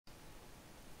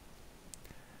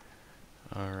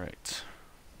Alright.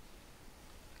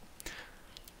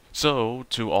 So,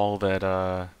 to all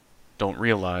that don't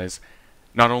realize,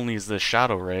 not only is this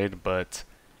Shadow Raid, but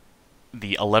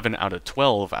the 11 out of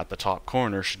 12 at the top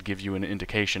corner should give you an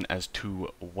indication as to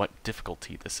what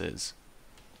difficulty this is.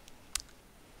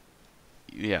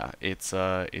 Yeah, it's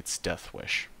Death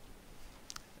Wish.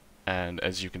 And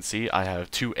as you can see, I have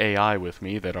two AI with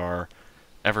me that are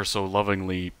ever so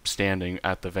lovingly standing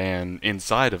at the van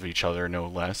inside of each other, no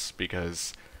less,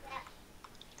 because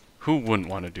who wouldn't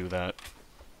want to do that?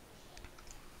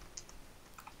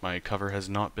 My cover has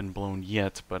not been blown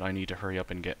yet, but I need to hurry up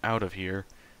and get out of here,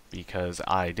 because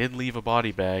I did leave a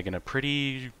body bag in a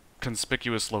pretty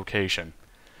conspicuous location,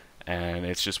 and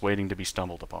it's just waiting to be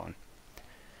stumbled upon.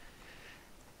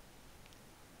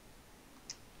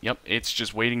 Yep, it's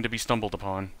just waiting to be stumbled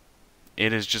upon.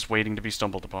 It is just waiting to be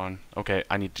stumbled upon. Okay,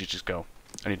 I need to just go.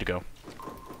 I need to go.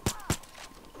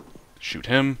 Shoot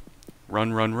him.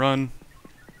 Run, run, run.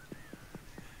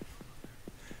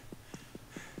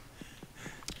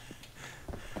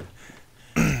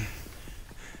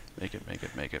 Make it, make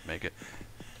it, make it, make it.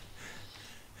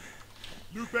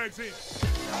 New bags in.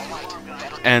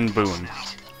 And boom.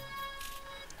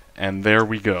 And there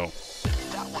we go.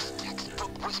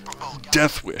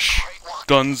 Death Wish.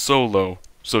 Done solo.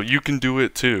 So you can do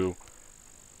it too.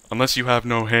 Unless you have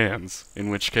no hands,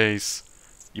 in which case,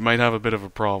 you might have a bit of a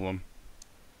problem.